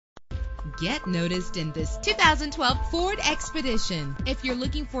Get noticed in this 2012 Ford Expedition. If you're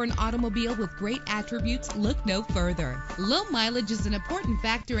looking for an automobile with great attributes, look no further. Low mileage is an important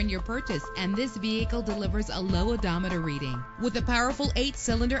factor in your purchase, and this vehicle delivers a low odometer reading. With a powerful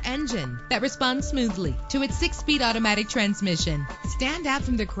 8-cylinder engine that responds smoothly to its 6-speed automatic transmission. Stand out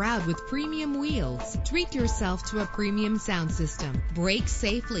from the crowd with premium wheels. Treat yourself to a premium sound system. Brake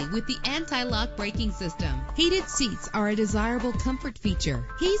safely with the anti-lock braking system. Heated seats are a desirable comfort feature.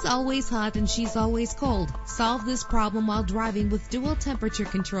 He's always hot and she's always cold. Solve this problem while driving with dual temperature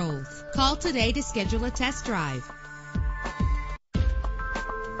controls. Call today to schedule a test drive.